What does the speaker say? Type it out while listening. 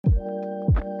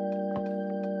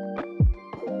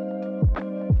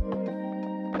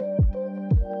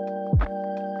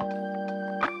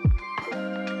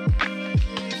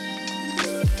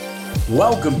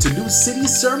Welcome to New City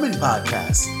Sermon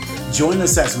Podcast. Join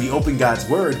us as we open God's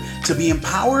Word to be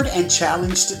empowered and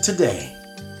challenged today.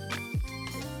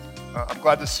 I'm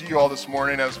glad to see you all this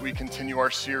morning as we continue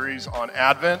our series on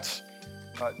Advent,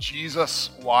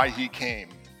 Jesus, Why He Came.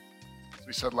 As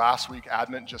we said last week,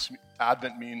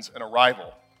 Advent means an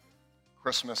arrival.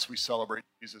 Christmas, we celebrate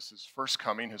Jesus' first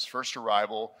coming, his first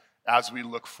arrival, as we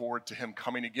look forward to him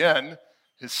coming again,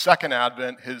 his second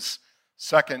Advent, his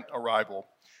second arrival.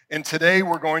 And today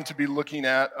we're going to be looking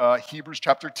at Hebrews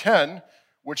chapter 10,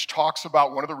 which talks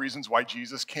about one of the reasons why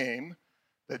Jesus came,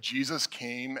 that Jesus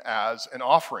came as an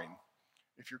offering.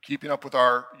 If you're keeping up with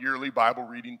our yearly Bible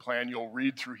reading plan, you'll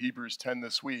read through Hebrews 10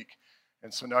 this week.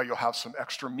 And so now you'll have some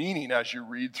extra meaning as you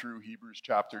read through Hebrews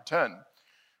chapter 10.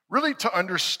 Really, to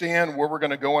understand where we're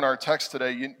going to go in our text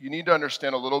today, you need to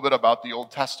understand a little bit about the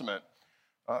Old Testament.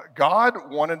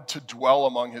 God wanted to dwell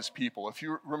among his people. If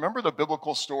you remember the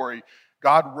biblical story,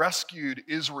 God rescued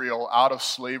Israel out of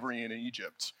slavery in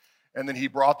Egypt. And then he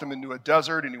brought them into a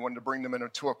desert and he wanted to bring them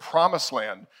into a promised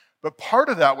land. But part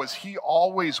of that was he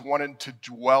always wanted to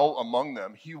dwell among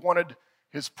them. He wanted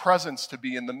his presence to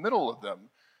be in the middle of them.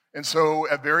 And so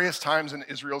at various times in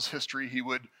Israel's history, he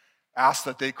would ask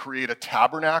that they create a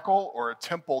tabernacle or a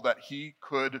temple that he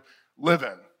could live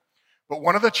in. But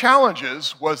one of the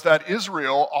challenges was that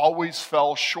Israel always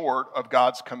fell short of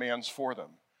God's commands for them.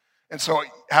 And so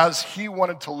as he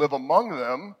wanted to live among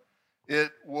them,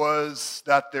 it was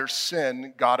that their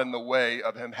sin got in the way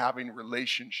of him having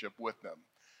relationship with them.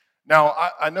 Now,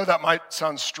 I know that might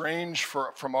sound strange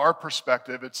from our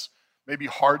perspective. It's maybe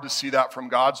hard to see that from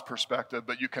God's perspective,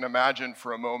 but you can imagine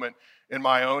for a moment in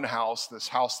my own house, this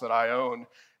house that I own,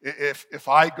 if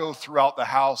I go throughout the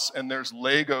house and there's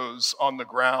Legos on the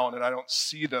ground and I don't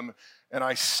see them and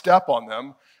I step on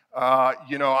them,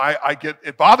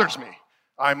 it bothers me.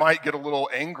 I might get a little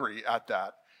angry at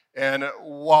that. And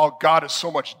while God is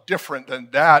so much different than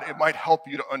that, it might help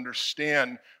you to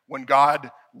understand when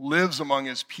God lives among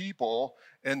his people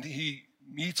and he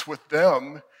meets with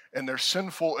them and they're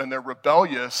sinful and they're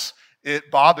rebellious, it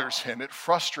bothers him, it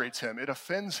frustrates him, it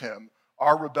offends him.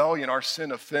 Our rebellion, our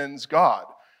sin offends God.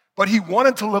 But he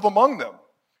wanted to live among them.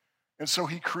 And so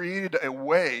he created a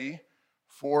way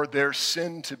for their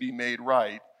sin to be made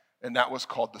right, and that was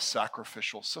called the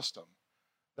sacrificial system.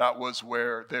 That was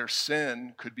where their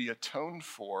sin could be atoned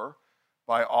for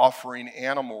by offering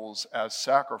animals as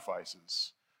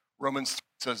sacrifices. Romans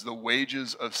says the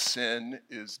wages of sin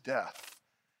is death.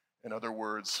 In other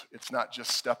words, it's not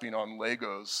just stepping on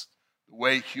Legos. The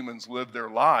way humans live their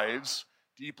lives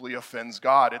deeply offends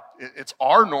God. It's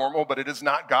our normal, but it is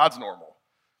not God's normal.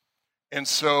 And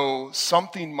so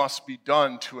something must be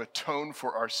done to atone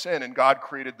for our sin. And God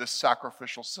created this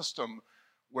sacrificial system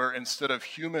where instead of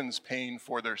humans paying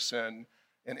for their sin,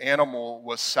 an animal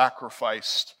was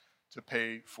sacrificed to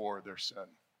pay for their sin.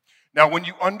 Now, when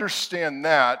you understand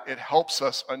that, it helps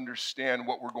us understand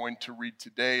what we're going to read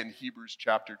today in Hebrews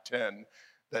chapter 10,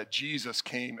 that Jesus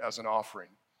came as an offering.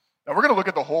 Now, we're going to look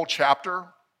at the whole chapter,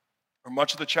 or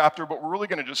much of the chapter, but we're really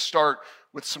going to just start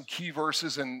with some key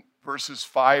verses in verses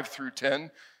 5 through 10,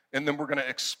 and then we're going to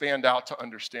expand out to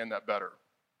understand that better.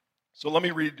 So let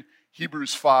me read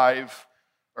Hebrews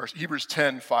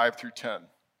 10, 5 through 10.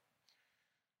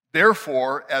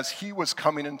 Therefore, as he was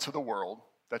coming into the world,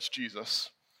 that's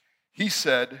Jesus, he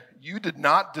said, "You did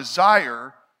not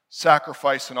desire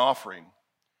sacrifice and offering,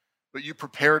 but you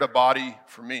prepared a body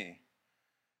for me.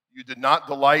 You did not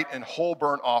delight in whole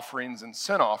burnt offerings and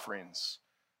sin offerings.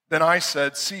 Then I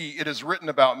said, see, it is written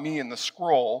about me in the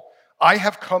scroll, I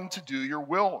have come to do your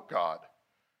will, God."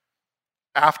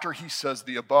 After he says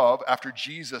the above, after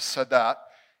Jesus said that,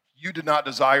 you did not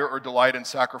desire or delight in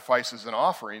sacrifices and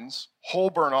offerings,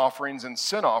 whole burnt offerings and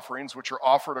sin offerings, which are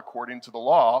offered according to the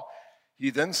law.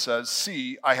 He then says,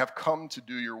 see, I have come to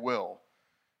do your will.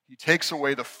 He takes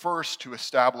away the first to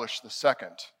establish the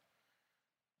second.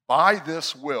 By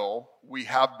this will, we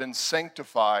have been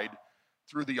sanctified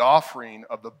through the offering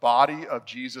of the body of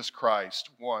Jesus Christ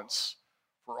once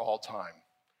for all time.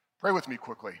 Pray with me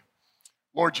quickly.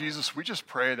 Lord Jesus, we just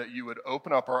pray that you would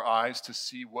open up our eyes to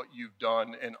see what you've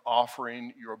done in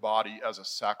offering your body as a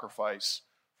sacrifice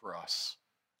for us.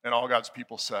 And all God's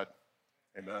people said,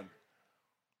 amen.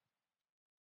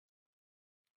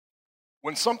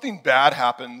 When something bad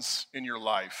happens in your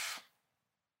life,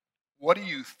 what do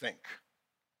you think?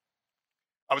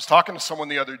 I was talking to someone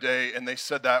the other day, and they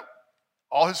said that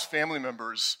all his family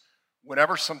members,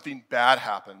 whenever something bad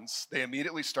happens, they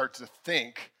immediately start to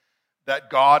think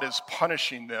that God is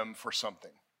punishing them for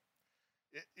something.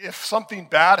 If something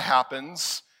bad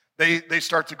happens, they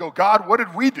start to go, God, what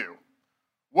did we do?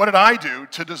 What did I do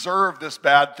to deserve this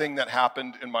bad thing that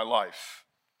happened in my life?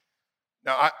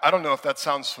 Now, I don't know if that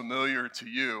sounds familiar to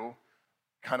you.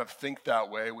 Kind of think that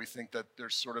way. We think that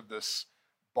there's sort of this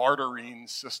bartering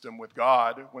system with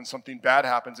God. When something bad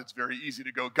happens, it's very easy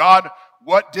to go, God,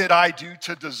 what did I do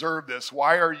to deserve this?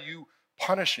 Why are you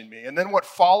punishing me? And then what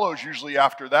follows usually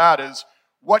after that is,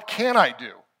 what can I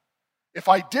do? If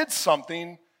I did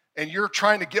something and you're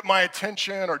trying to get my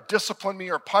attention or discipline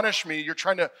me or punish me, you're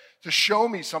trying to show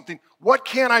me something, what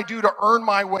can I do to earn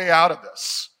my way out of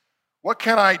this? What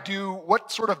can I do?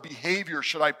 What sort of behavior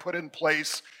should I put in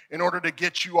place in order to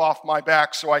get you off my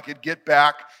back so I could get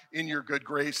back in your good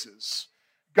graces?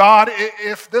 God,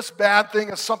 if this bad thing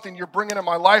is something you're bringing in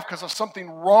my life because of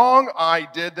something wrong I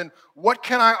did, then what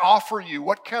can I offer you?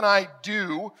 What can I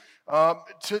do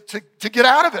to get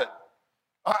out of it?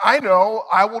 I know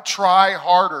I will try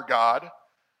harder, God.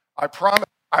 I promise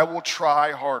I will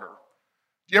try harder.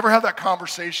 Do you ever have that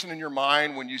conversation in your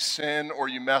mind when you sin or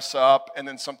you mess up and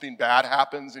then something bad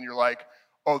happens and you're like,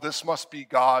 oh, this must be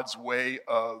God's way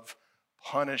of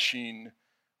punishing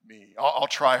me. I'll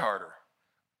try harder.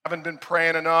 I haven't been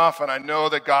praying enough, and I know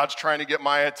that God's trying to get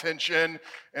my attention,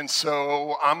 and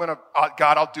so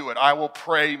God, I'll do it. I will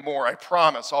pray more. I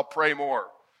promise I'll pray more.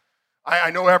 I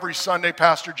know every Sunday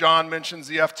Pastor John mentions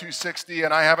the F-260,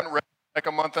 and I haven't read it like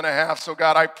a month and a half, so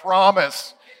God, I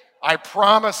promise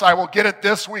I will get it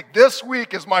this week. This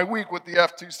week is my week with the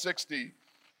F-260.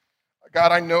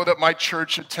 God, I know that my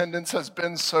church attendance has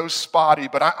been so spotty,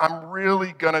 but I'm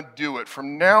really going to do it.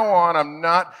 From now on,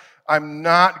 I'm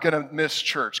not going to miss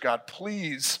church. God,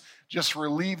 please just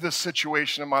relieve this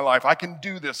situation in my life. I can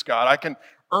do this, God. I can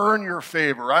earn your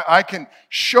favor. I can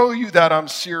show you that I'm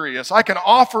serious. I can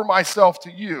offer myself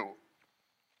to you.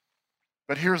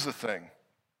 But here's the thing.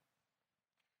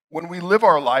 When we live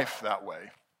our life that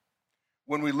way,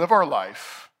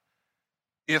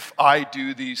 if I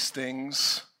do these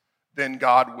things, then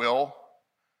God will.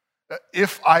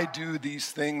 If I do these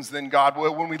things, then God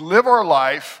will. When we live our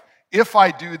life, if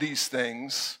I do these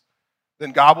things,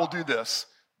 then God will do this,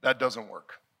 that doesn't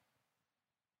work.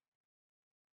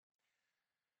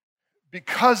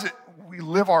 Because we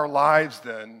live our lives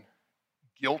then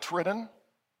guilt-ridden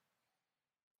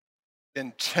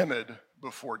and timid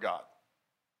before God.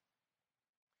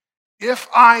 If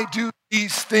I do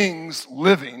these things,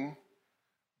 living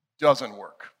doesn't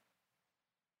work.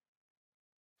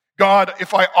 God,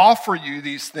 if I offer you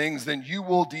these things, then you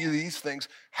will do these things.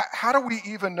 How do we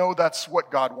even know that's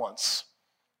what God wants?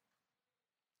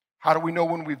 How do we know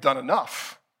when we've done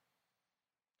enough?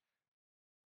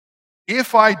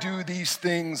 If I do these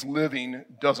things, living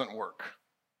doesn't work.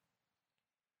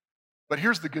 But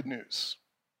here's the good news.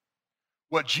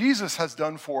 What Jesus has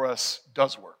done for us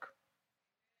does work.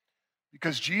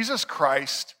 Because Jesus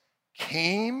Christ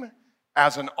came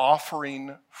as an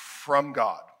offering from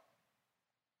God.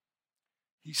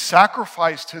 He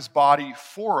sacrificed his body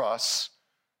for us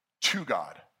to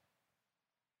God.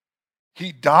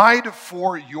 He died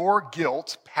for your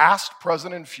guilt, past,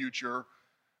 present, and future,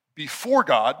 before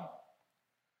God,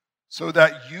 so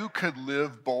that you could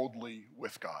live boldly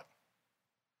with God.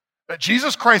 That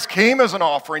Jesus Christ came as an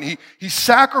offering. He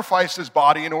sacrificed his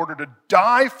body in order to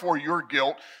die for your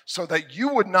guilt so that you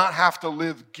would not have to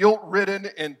live guilt-ridden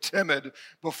and timid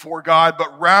before God,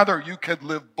 but rather you could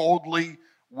live boldly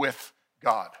with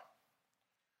God.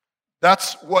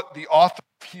 That's what the author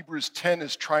of Hebrews 10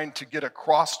 is trying to get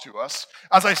across to us.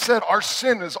 As I said, our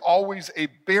sin is always a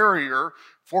barrier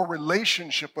for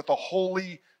relationship with a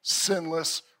holy,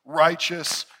 sinless,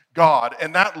 righteous God,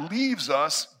 and that leaves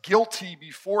us guilty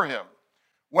before him.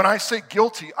 When I say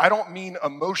guilty, I don't mean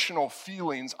emotional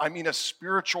feelings, I mean a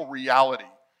spiritual reality.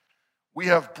 We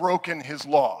have broken his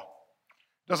law.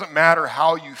 Doesn't matter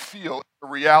how you feel, it's a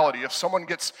reality. If someone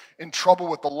gets in trouble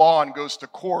with the law and goes to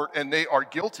court and they are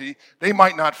guilty, they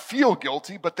might not feel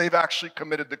guilty, but they've actually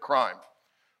committed the crime.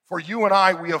 For you and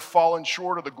I, we have fallen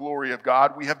short of the glory of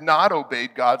God. We have not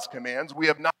obeyed God's commands. We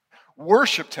have not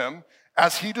worshiped him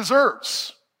as he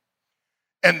deserves.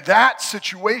 And that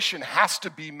situation has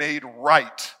to be made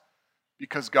right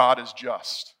because God is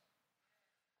just.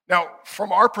 Now,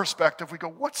 from our perspective, we go,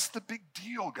 what's the big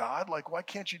deal, God? Like, why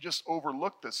can't you just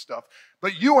overlook this stuff?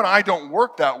 But you and I don't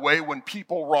work that way when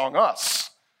people wrong us.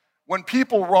 When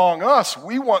people wrong us,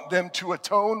 we want them to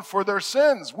atone for their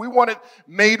sins. We want it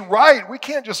made right. We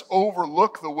can't just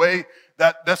overlook the way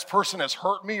that this person has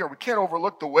hurt me, or we can't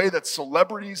overlook the way that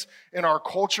celebrities in our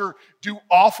culture do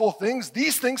awful things.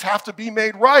 These things have to be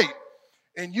made right.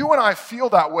 And you and I feel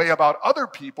that way about other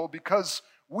people because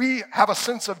we have a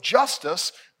sense of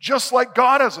justice just like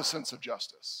God has a sense of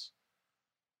justice.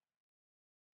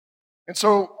 And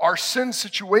so our sin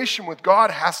situation with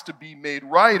God has to be made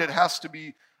right. It has to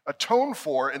be atoned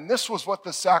for. And this was what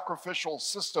the sacrificial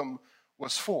system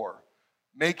was for,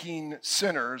 making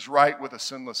sinners right with a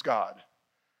sinless God.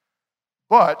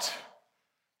 But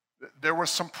there were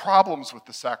some problems with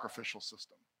the sacrificial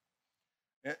system.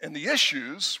 And the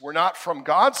issues were not from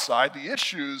God's side. The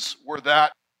issues were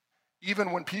that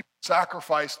even when people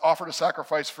offered a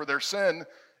sacrifice for their sin,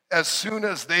 as soon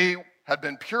as they had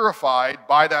been purified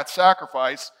by that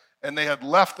sacrifice and they had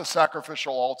left the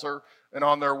sacrificial altar and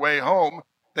on their way home,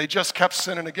 they just kept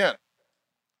sinning again.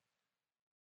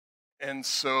 And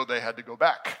so they had to go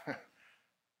back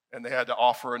and they had to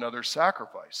offer another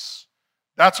sacrifice.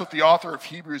 That's what the author of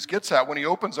Hebrews gets at when he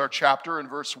opens our chapter in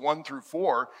verse 1 through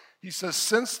 4. He says,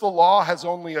 since the law has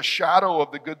only a shadow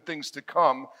of the good things to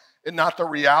come and not the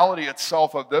reality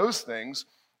itself of those things,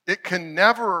 it can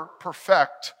never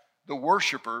perfect the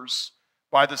worshipers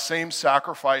by the same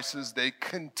sacrifices they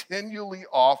continually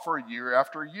offer year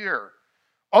after year.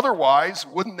 Otherwise,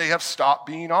 wouldn't they have stopped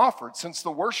being offered, since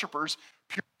the worshipers,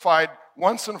 purified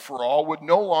once and for all, would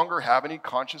no longer have any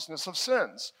consciousness of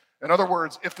sins? In other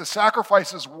words, if the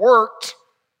sacrifices worked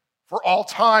for all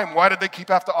time, why did they keep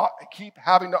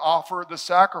having to offer the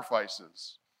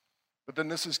sacrifices? But then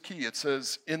this is key. It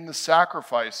says, in the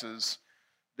sacrifices,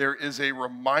 there is a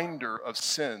reminder of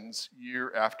sins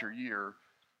year after year,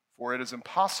 for it is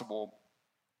impossible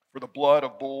for the blood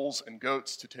of bulls and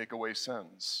goats to take away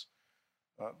sins.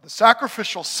 The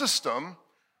sacrificial system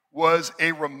was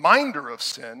a reminder of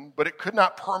sin, but it could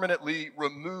not permanently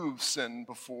remove sin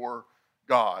before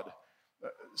God.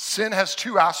 Sin has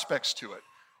two aspects to it.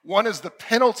 One is the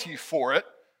penalty for it.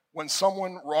 When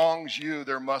someone wrongs you,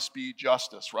 there must be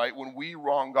justice, right? When we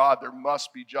wrong God, there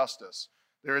must be justice.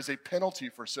 There is a penalty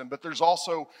for sin, but there's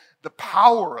also the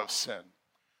power of sin.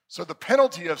 So the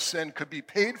penalty of sin could be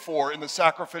paid for in the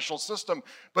sacrificial system,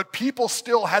 but people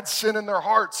still had sin in their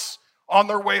hearts. On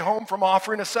their way home from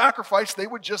offering a sacrifice, they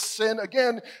would just sin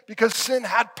again because sin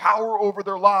had power over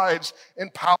their lives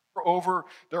and power over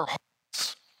their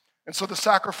hearts. And so the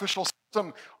sacrificial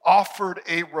system offered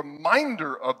a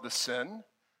reminder of the sin,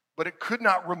 but it could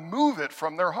not remove it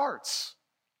from their hearts.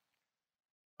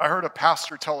 I heard a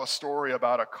pastor tell a story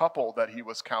about a couple that he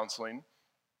was counseling.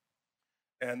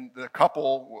 And the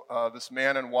couple, this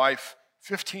man and wife,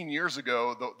 15 years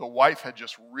ago, the wife had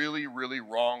just really, really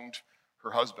wronged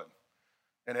her husband.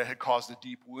 And it had caused a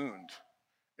deep wound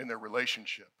in their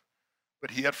relationship.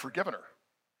 But he had forgiven her.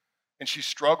 And she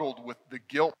struggled with the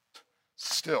guilt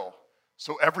still.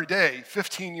 So every day,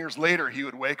 15 years later, he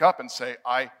would wake up and say,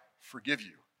 I forgive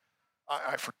you.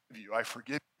 I forgive you. I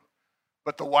forgive you.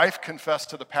 But the wife confessed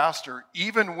to the pastor,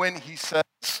 even when he says,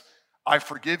 I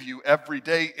forgive you every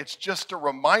day, it's just a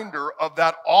reminder of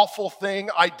that awful thing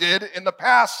I did in the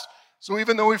past. So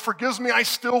even though he forgives me, I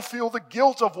still feel the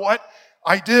guilt of what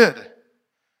I did.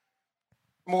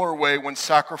 Similar way, when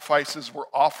sacrifices were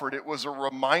offered, it was a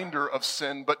reminder of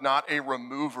sin, but not a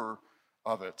remover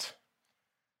of it.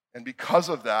 And because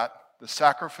of that, the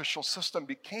sacrificial system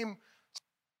became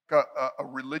a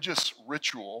religious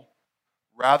ritual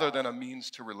rather than a means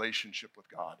to relationship with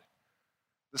God.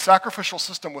 The sacrificial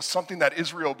system was something that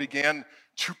Israel began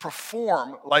to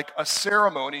perform like a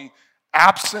ceremony,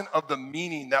 absent of the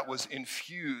meaning that was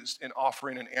infused in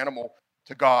offering an animal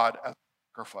to God as a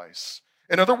sacrifice.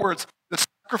 In other words, the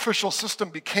sacrificial system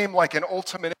became like an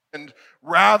ultimate end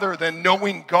rather than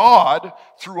knowing God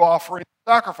through offering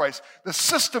sacrifice. The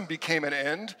system became an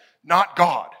end, not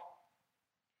God.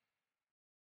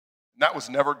 And that was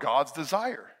never God's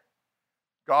desire.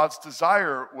 God's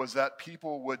desire was that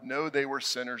people would know they were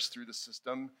sinners through the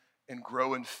system and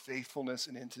grow in faithfulness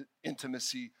and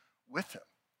intimacy with Him.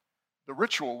 The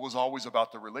ritual was always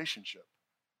about the relationship.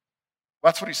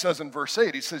 That's what he says in verse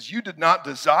 8. He says, you did not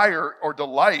desire or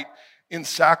delight in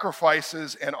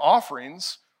sacrifices and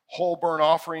offerings, whole burnt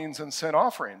offerings and sin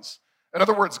offerings. In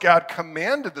other words, God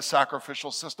commanded the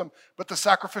sacrificial system, but the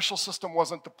sacrificial system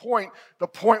wasn't the point. The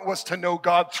point was to know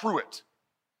God through it.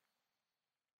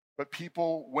 But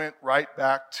people went right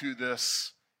back to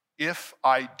this, if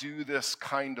I do this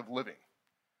kind of living,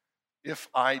 if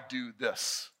I do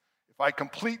this, if I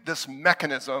complete this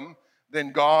mechanism,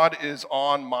 then God is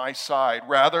on my side,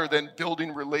 rather than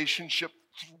building relationship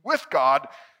with God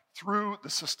through the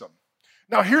system.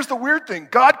 Now, here's the weird thing.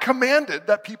 God commanded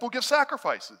that people give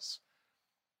sacrifices.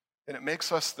 And it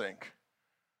makes us think,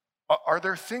 are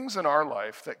there things in our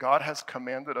life that God has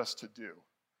commanded us to do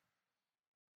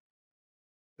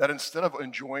that instead of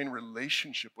enjoying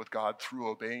relationship with God through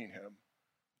obeying Him,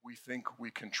 we think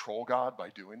we control God by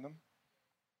doing them?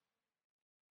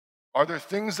 Are there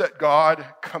things that God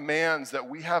commands that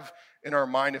we have in our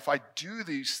mind? If I do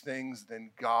these things,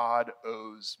 then God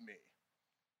owes me.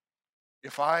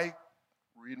 If I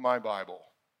read my Bible,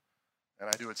 and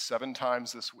I do it 7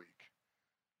 times this week,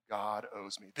 God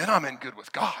owes me. Then I'm in good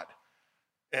with God.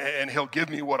 And he'll give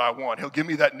me what I want. He'll give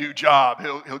me that new job.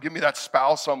 He'll give me that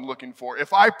spouse I'm looking for.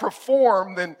 If I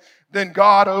perform, then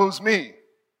God owes me.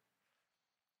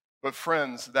 But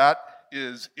friends, that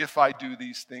is if I do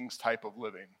these things type of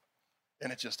living.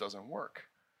 And it just doesn't work.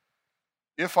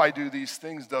 If I do these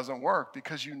things doesn't work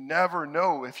because you never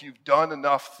know if you've done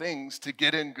enough things to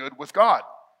get in good with God.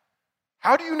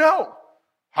 How do you know?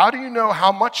 How do you know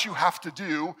how much you have to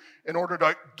do in order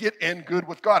to get in good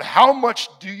with God? How much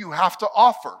do you have to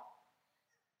offer?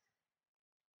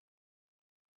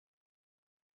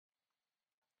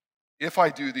 If I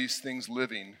do these things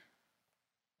living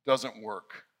doesn't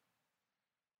work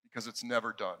because it's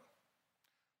never done.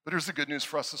 But here's the good news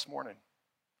for us this morning.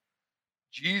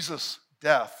 Jesus'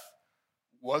 death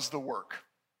was the work,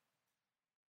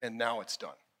 and now it's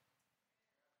done.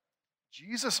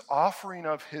 Jesus' offering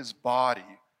of his body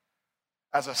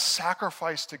as a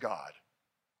sacrifice to God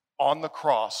on the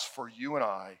cross for you and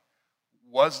I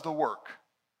was the work.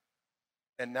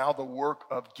 And now the work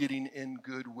of getting in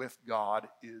good with God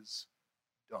is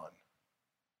done.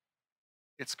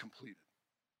 It's completed.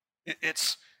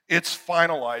 It's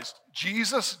finalized.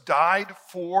 Jesus died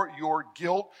for your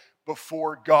guilt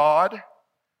before God,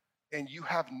 and you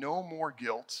have no more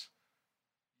guilt.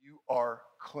 You are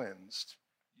cleansed.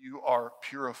 You are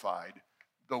purified.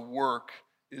 The work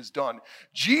is done.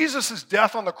 Jesus'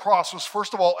 death on the cross was,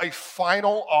 first of all, a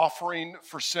final offering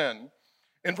for sin.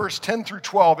 In verse 10 through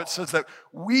 12, it says that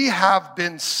we have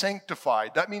been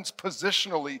sanctified. That means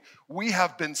positionally, we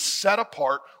have been set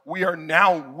apart. We are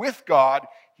now with God.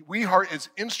 We are his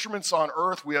instruments on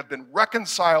earth. We have been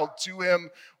reconciled to him.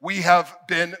 We have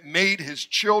been made his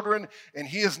children, and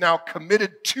he is now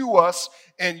committed to us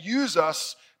and use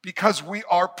us because we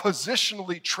are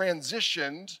positionally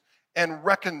transitioned and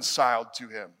reconciled to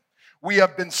him. We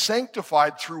have been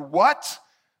sanctified through what?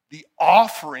 The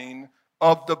offering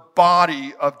of the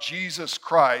body of Jesus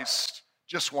Christ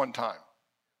just one time.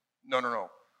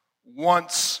 No.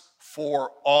 Once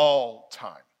for all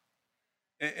time.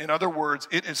 In other words,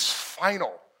 it is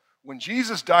final. When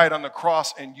Jesus died on the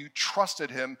cross and you trusted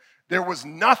him, there was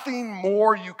nothing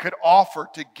more you could offer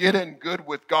to get in good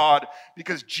with God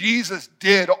because Jesus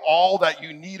did all that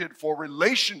you needed for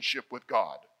relationship with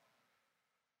God.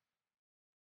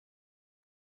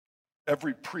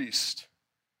 Every priest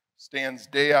stands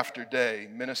day after day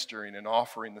ministering and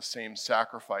offering the same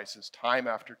sacrifices time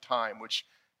after time, which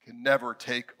can never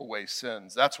take away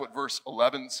sins. That's what verse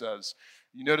 11 says.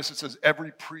 You notice it says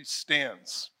every priest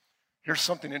stands. Here's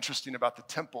something interesting about the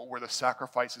temple where the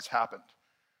sacrifices happened.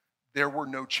 There were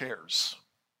no chairs.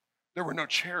 There were no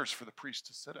chairs for the priest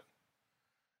to sit in.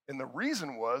 And the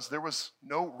reason was there was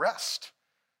no rest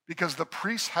because the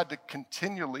priests had to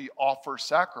continually offer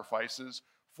sacrifices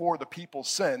for the people's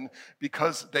sin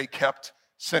because they kept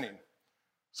sinning.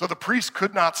 So the priests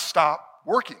could not stop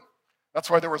working. That's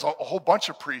why there was a whole bunch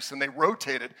of priests and they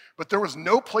rotated, but there was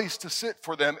no place to sit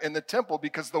for them in the temple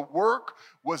because the work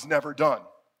was never done.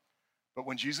 But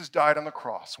when Jesus died on the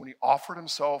cross, when he offered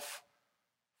himself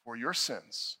for your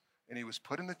sins, and he was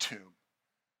put in the tomb,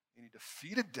 and he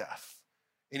defeated death,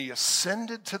 and he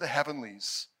ascended to the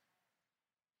heavenlies,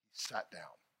 he sat down.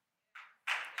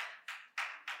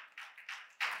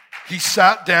 He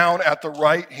sat down at the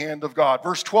right hand of God.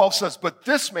 Verse 12 says, but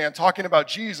this man, talking about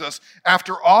Jesus,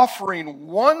 after offering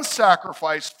one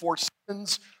sacrifice for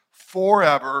sins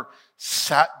forever,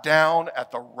 sat down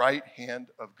at the right hand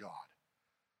of God.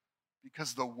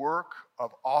 Because the work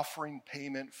of offering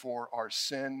payment for our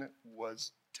sin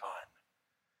was done.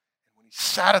 And when he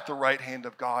sat at the right hand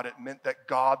of God, it meant that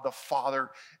God the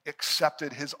Father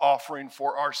accepted his offering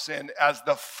for our sin as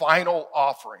the final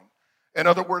offering. In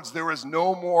other words, there is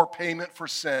no more payment for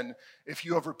sin. If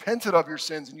you have repented of your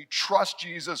sins and you trust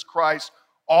Jesus Christ,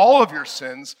 all of your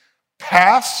sins,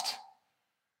 past,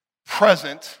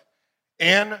 present,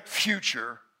 and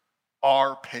future,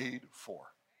 are paid for.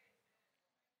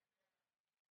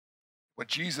 What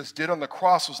Jesus did on the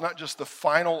cross was not just the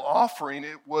final offering,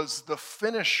 it was the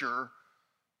finisher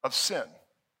of sin.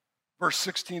 Verse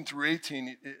 16 through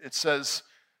 18, it says,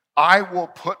 I will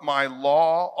put my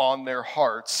law on their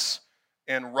hearts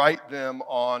and write them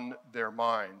on their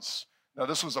minds. Now,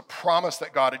 this was a promise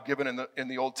that God had given in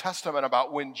the Old Testament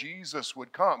about when Jesus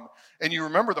would come. And you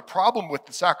remember the problem with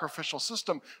the sacrificial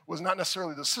system was not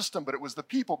necessarily the system, but it was the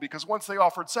people, because once they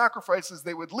offered sacrifices,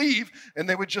 they would leave and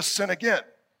they would just sin again.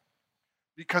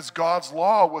 Because God's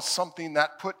law was something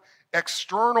that put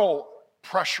external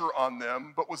pressure on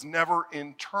them, but was never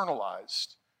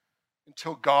internalized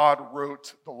until God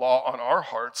wrote the law on our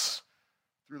hearts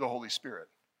through the Holy Spirit,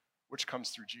 which comes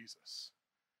through Jesus.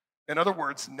 In other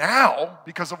words, now,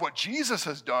 because of what Jesus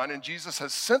has done and Jesus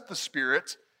has sent the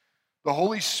Spirit, the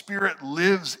Holy Spirit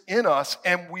lives in us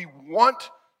and we want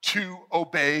to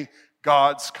obey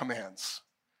God's commands.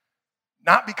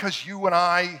 Not because you and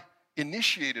I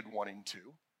initiated wanting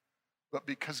to, but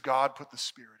because God put the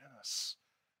Spirit in us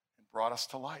and brought us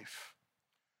to life.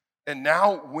 And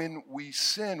now when we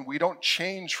sin, we don't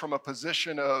change from a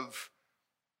position of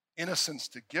innocence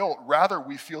to guilt. Rather,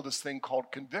 we feel this thing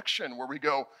called conviction, where we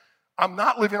go, I'm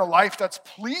not living a life that's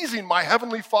pleasing my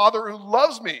Heavenly Father who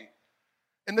loves me.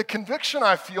 And the conviction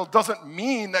I feel doesn't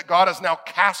mean that God has now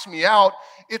cast me out.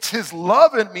 It's His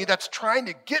love in me that's trying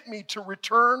to get me to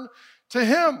return to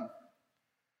Him.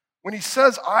 When He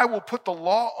says, I will put the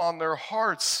law on their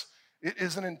hearts, it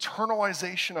is an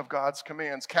internalization of God's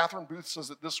commands. Catherine Booth says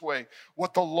it this way: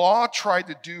 what the law tried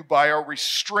to do by a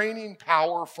restraining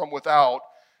power from without,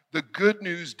 the good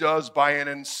news does by an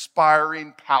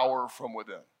inspiring power from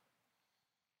within.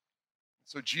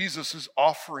 So Jesus'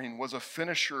 offering was a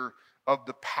finisher of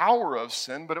the power of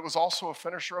sin, but it was also a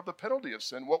finisher of the penalty of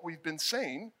sin. What we've been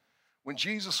saying, when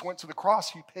Jesus went to the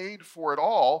cross, He paid for it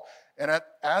all. And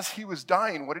as He was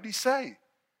dying, what did He say?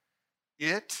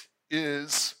 It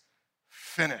is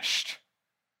finished.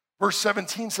 Verse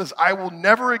 17 says, I will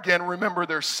never again remember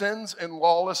their sins and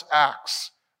lawless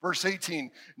acts. Verse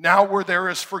 18, now where there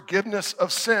is forgiveness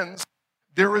of sins,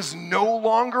 there is no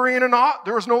longer an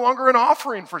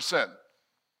offering for sin.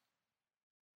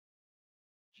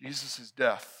 Jesus'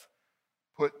 death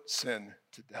put sin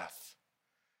to death.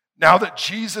 Now that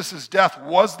Jesus' death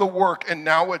was the work and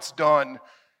now it's done,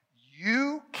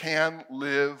 you can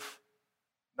live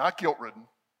not guilt-ridden,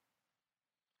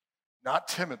 not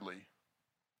timidly.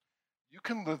 You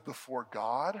can live before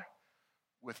God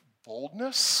with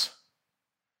boldness,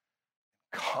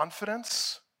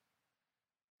 confidence,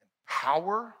 and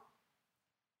power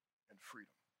and freedom.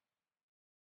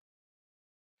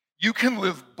 You can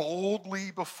live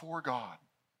boldly before God.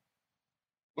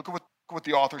 Look at what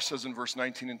the author says in verse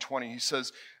 19 and 20. He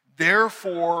says,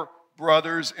 therefore,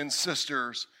 brothers and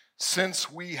sisters,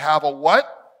 since we have a what?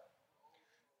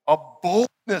 A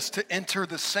boldness to enter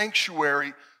the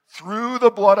sanctuary through the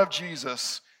blood of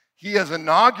Jesus, He has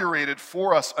inaugurated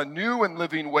for us a new and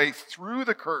living way through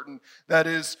the curtain, that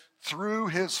is, through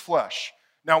His flesh.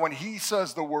 Now, when he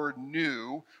says the word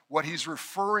new, what he's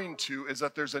referring to is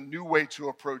that there's a new way to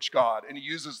approach God, and he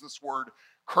uses this word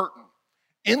curtain.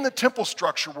 In the temple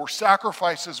structure where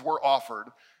sacrifices were offered,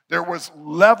 there was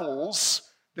levels,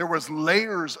 there was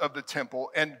layers of the temple,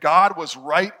 and God was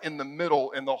right in the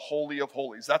middle in the Holy of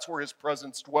Holies. That's where His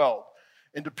presence dwelled.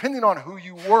 And depending on who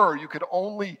you were, you could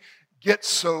only get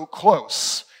so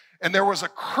close. And there was a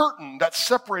curtain that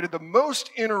separated the most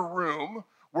inner room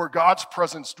where God's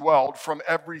presence dwelled from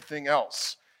everything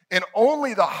else. And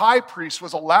only the high priest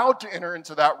was allowed to enter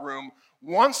into that room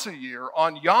once a year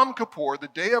on Yom Kippur, the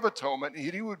Day of Atonement.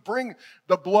 He would bring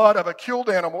the blood of a killed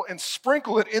animal and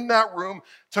sprinkle it in that room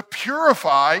to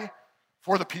purify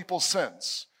for the people's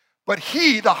sins. But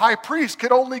he, the high priest,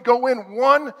 could only go in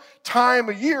one time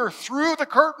a year through the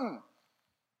curtain.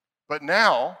 But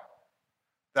now,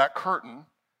 that curtain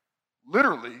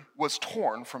literally was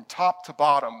torn from top to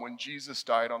bottom when Jesus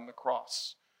died on the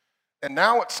cross. And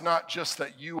now it's not just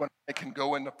that you and I can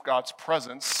go into God's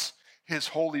presence, His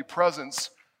holy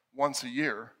presence, once a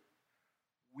year.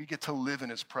 We get to live in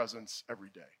His presence every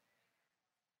day.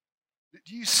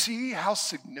 Do you see how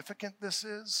significant this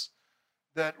is?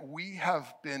 That we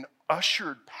have been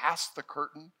ushered past the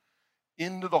curtain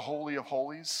into the Holy of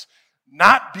Holies,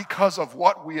 not because of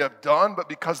what we have done, but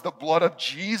because the blood of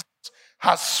Jesus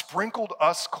has sprinkled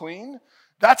us clean.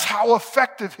 That's how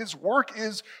effective His work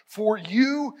is for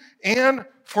you and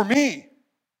for me.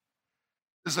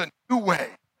 There's a new way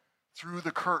through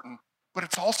the curtain, but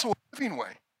it's also a living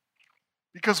way.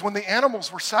 Because when the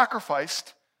animals were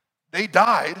sacrificed, they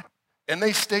died and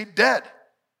they stayed dead.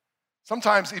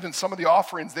 Sometimes even some of the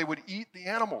offerings, they would eat the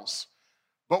animals.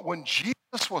 But when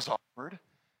Jesus was offered,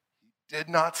 He did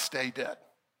not stay dead.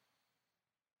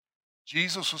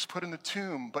 Jesus was put in the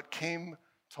tomb, but came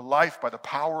to life by the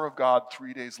power of God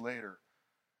 3 days later.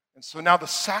 And so now the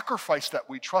sacrifice that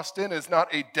we trust in is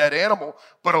not a dead animal,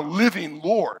 but a living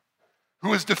Lord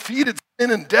who has defeated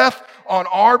sin and death on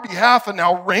our behalf and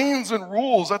now reigns and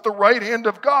rules at the right hand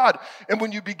of God. And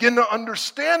when you begin to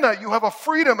understand that, you have a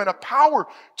freedom and a power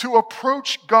to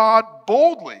approach God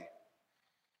boldly.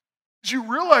 You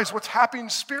realize what's happening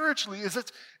spiritually is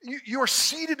that you are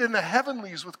seated in the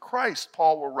heavenlies with Christ,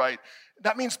 Paul will write.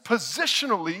 That means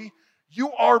positionally,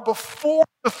 you are before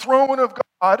the throne of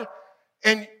God,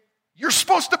 and you're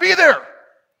supposed to be there.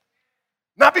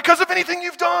 Not because of anything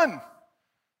you've done,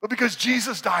 but because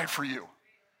Jesus died for you.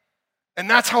 And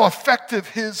that's how effective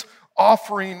his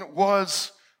offering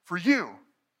was for you.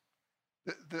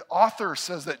 The author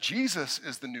says that Jesus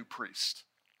is the new priest.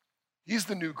 He's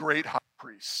the new great high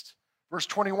priest. Verse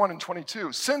 21 and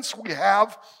 22, since we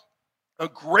have a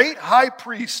great high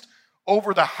priest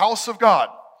over the house of God.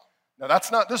 Now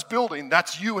that's not this building,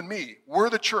 that's you and me. We're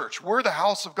the church, we're the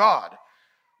house of God.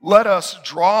 Let us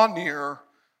draw near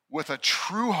with a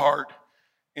true heart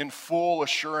in full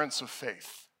assurance of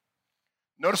faith.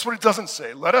 Notice what it doesn't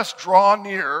say. Let us draw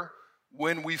near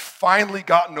when we've finally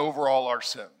gotten over all our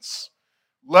sins.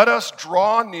 Let us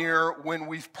draw near when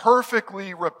we've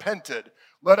perfectly repented.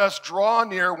 Let us draw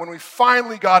near when we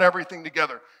finally got everything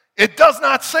together. It does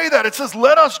not say that. It says,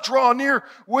 let us draw near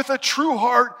with a true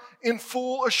heart in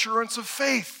full assurance of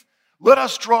faith. Let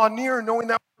us draw near knowing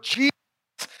that what Jesus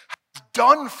has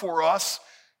done for us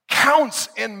counts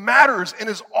and matters and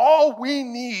is all we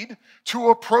need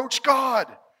to approach God.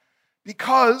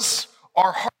 Because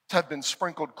our hearts have been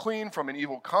sprinkled clean from an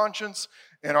evil conscience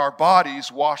and our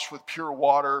bodies washed with pure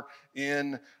water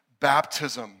in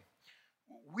baptism.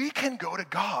 We can go to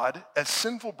God as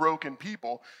sinful, broken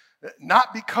people,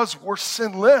 not because we're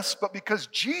sinless, but because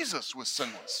Jesus was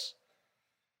sinless.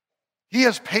 He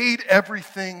has paid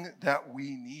everything that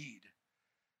we need.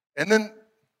 And then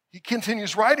he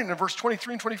continues writing in verse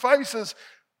 23 and 25. He says,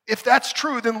 if that's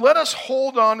true, then let us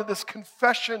hold on to this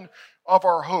confession of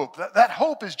our hope. That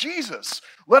hope is Jesus.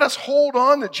 Let us hold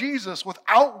on to Jesus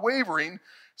without wavering,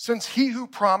 since he who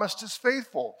promised is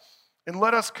faithful. And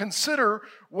let us consider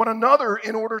one another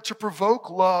in order to provoke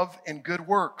love and good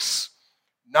works,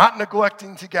 not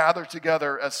neglecting to gather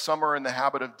together as some are in the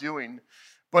habit of doing,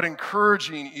 but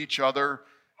encouraging each other,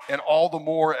 and all the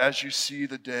more as you see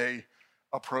the day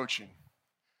approaching.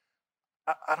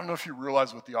 I don't know if you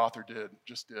realize what the author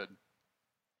just did.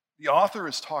 The author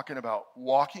is talking about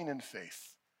walking in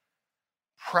faith,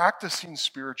 practicing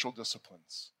spiritual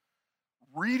disciplines,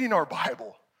 reading our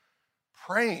Bible,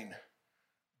 praying,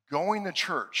 going to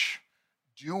church,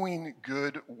 doing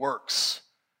good works,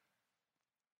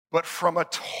 but from a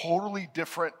totally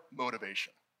different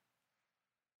motivation.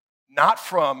 Not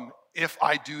from, if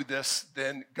I do this,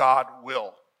 then God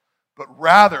will, but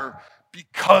rather,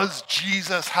 because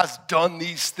Jesus has done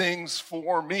these things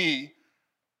for me,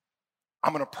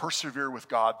 I'm going to persevere with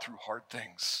God through hard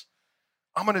things.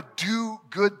 I'm going to do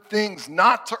good things,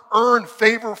 not to earn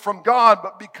favor from God,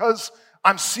 but because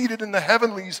I'm seated in the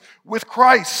heavenlies with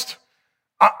Christ.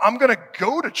 I'm going to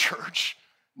go to church,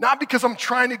 not because I'm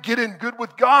trying to get in good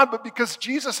with God, but because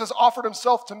Jesus has offered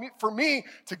himself to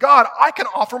God. I can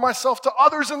offer myself to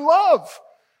others in love.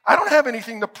 I don't have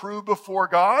anything to prove before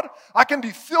God. I can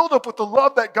be filled up with the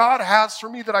love that God has for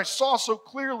me that I saw so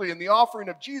clearly in the offering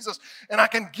of Jesus, and I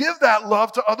can give that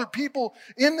love to other people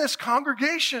in this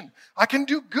congregation. I can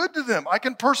do good to them. I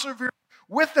can persevere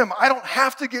with them. I don't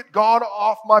have to get God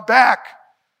off my back,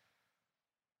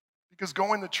 because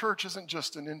going to church isn't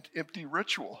just an empty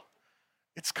ritual.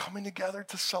 It's coming together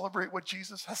to celebrate what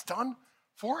Jesus has done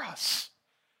for us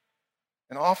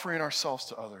and offering ourselves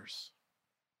to others.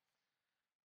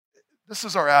 This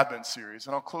is our Advent series,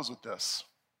 and I'll close with this.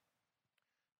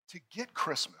 To get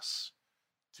Christmas,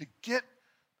 to get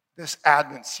this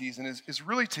Advent season is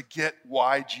really to get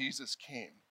why Jesus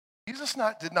came. Jesus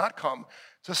did not come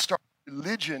to start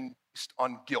religion based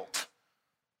on guilt.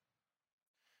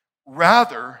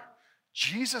 Rather,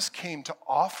 Jesus came to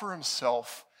offer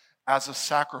himself as a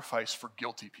sacrifice for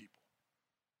guilty people,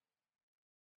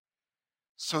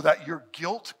 so that your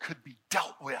guilt could be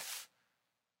dealt with.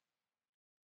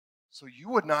 So you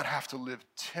would not have to live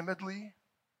timidly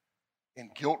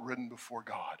and guilt-ridden before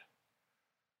God,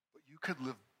 but you could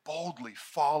live boldly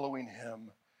following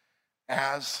him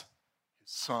as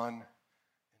his son and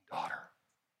daughter.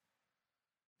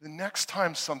 The next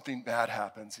time something bad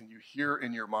happens and you hear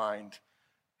in your mind,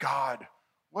 God,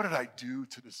 what did I do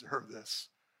to deserve this?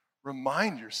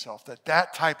 Remind yourself that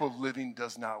that type of living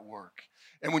does not work.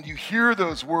 And when you hear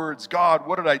those words, God,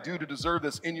 what did I do to deserve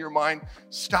this, in your mind,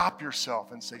 stop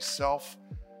yourself and say, self,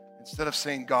 instead of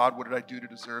saying, God, what did I do to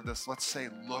deserve this? Let's say,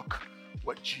 look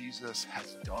what Jesus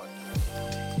has done.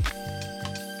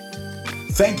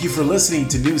 Thank you for listening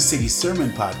to New City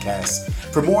Sermon Podcast.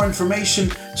 For more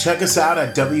information, check us out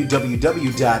at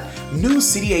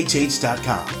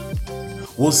www.newcityhh.com.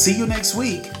 We'll see you next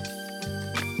week.